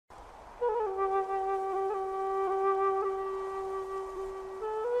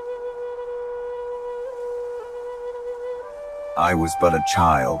I was but a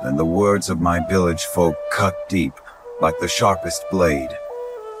child, and the words of my village folk cut deep, like the sharpest blade.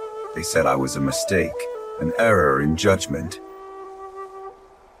 They said I was a mistake, an error in judgment.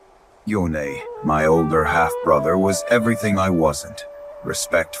 Yone, my older half-brother, was everything I wasn't.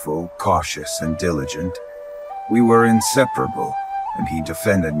 Respectful, cautious, and diligent. We were inseparable, and he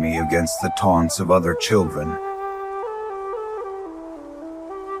defended me against the taunts of other children.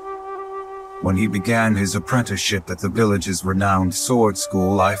 When he began his apprenticeship at the village's renowned sword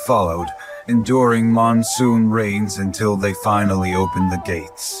school, I followed, enduring monsoon rains until they finally opened the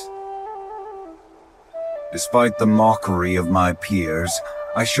gates. Despite the mockery of my peers,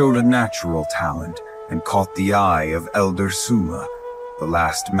 I showed a natural talent and caught the eye of Elder Suma, the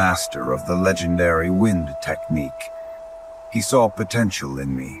last master of the legendary wind technique. He saw potential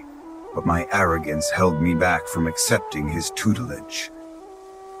in me, but my arrogance held me back from accepting his tutelage.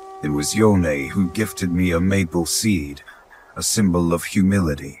 It was Yone who gifted me a maple seed, a symbol of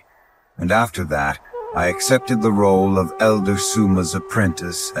humility, and after that, I accepted the role of Elder Suma's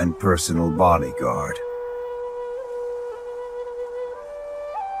apprentice and personal bodyguard.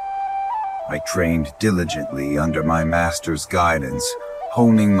 I trained diligently under my master's guidance,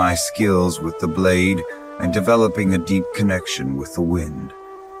 honing my skills with the blade and developing a deep connection with the wind.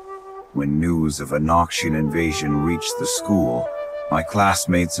 When news of a Noxian invasion reached the school, my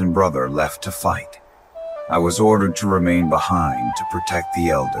classmates and brother left to fight. I was ordered to remain behind to protect the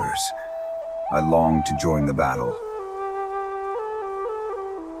elders. I longed to join the battle.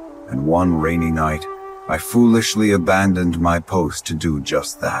 And one rainy night, I foolishly abandoned my post to do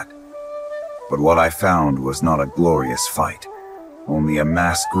just that. But what I found was not a glorious fight, only a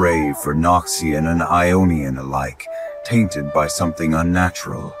mass grave for Noxian and Ionian alike, tainted by something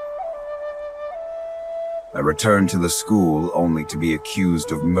unnatural. I returned to the school only to be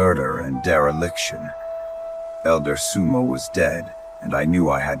accused of murder and dereliction. Elder Suma was dead, and I knew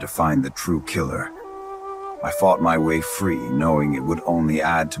I had to find the true killer. I fought my way free, knowing it would only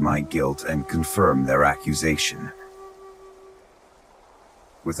add to my guilt and confirm their accusation.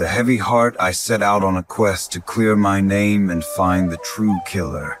 With a heavy heart, I set out on a quest to clear my name and find the true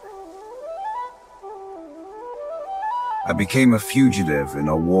killer. I became a fugitive in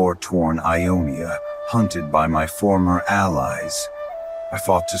a war-torn Ionia, hunted by my former allies. I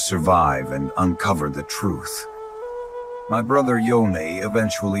fought to survive and uncover the truth. My brother Yone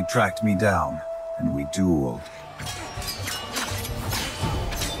eventually tracked me down, and we dueled.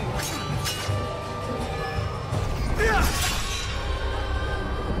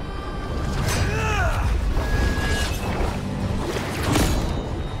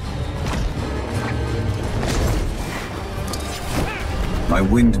 My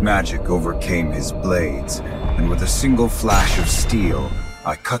wind magic overcame his blades, and with a single flash of steel,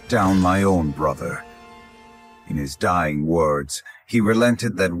 I cut down my own brother. In his dying words, he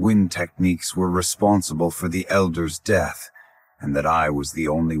relented that wind techniques were responsible for the elder's death, and that I was the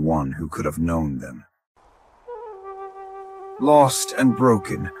only one who could have known them. Lost and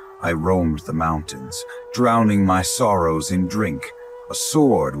broken, I roamed the mountains, drowning my sorrows in drink, a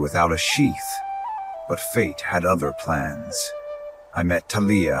sword without a sheath. But fate had other plans. I met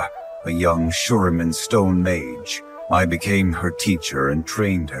Talia, a young Shuriman stone mage. I became her teacher and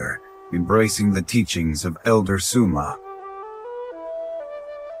trained her, embracing the teachings of Elder Suma.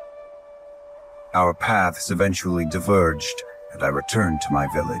 Our paths eventually diverged, and I returned to my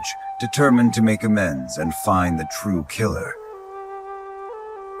village, determined to make amends and find the true killer.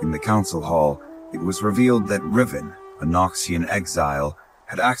 In the council hall, it was revealed that Riven, a Noxian exile,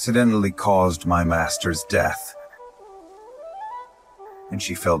 had accidentally caused my master's death, and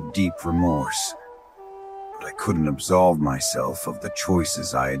she felt deep remorse. But I couldn't absolve myself of the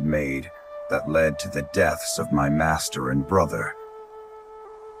choices I had made that led to the deaths of my master and brother.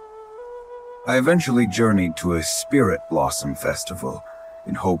 I eventually journeyed to a Spirit Blossom festival,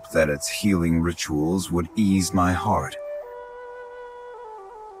 in hope that its healing rituals would ease my heart.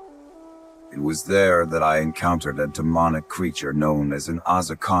 It was there that I encountered a demonic creature known as an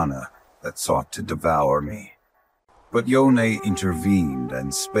Azakana that sought to devour me. But Yone intervened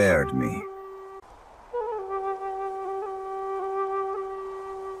and spared me.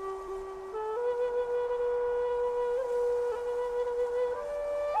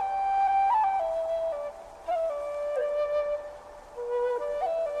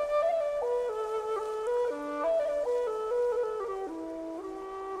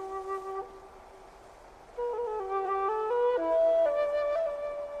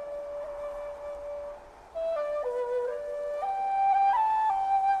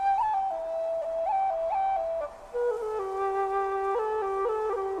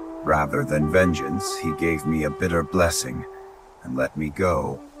 Rather than vengeance, he gave me a bitter blessing, and let me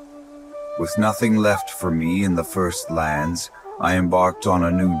go. With nothing left for me in the First Lands, I embarked on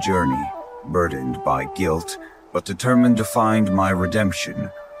a new journey, burdened by guilt, but determined to find my redemption,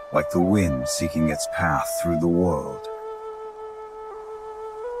 like the wind seeking its path through the world.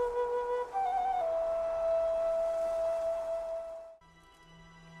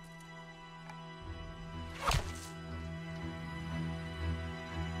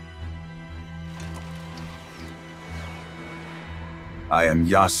 I am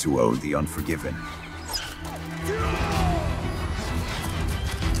Yasuo the Unforgiven,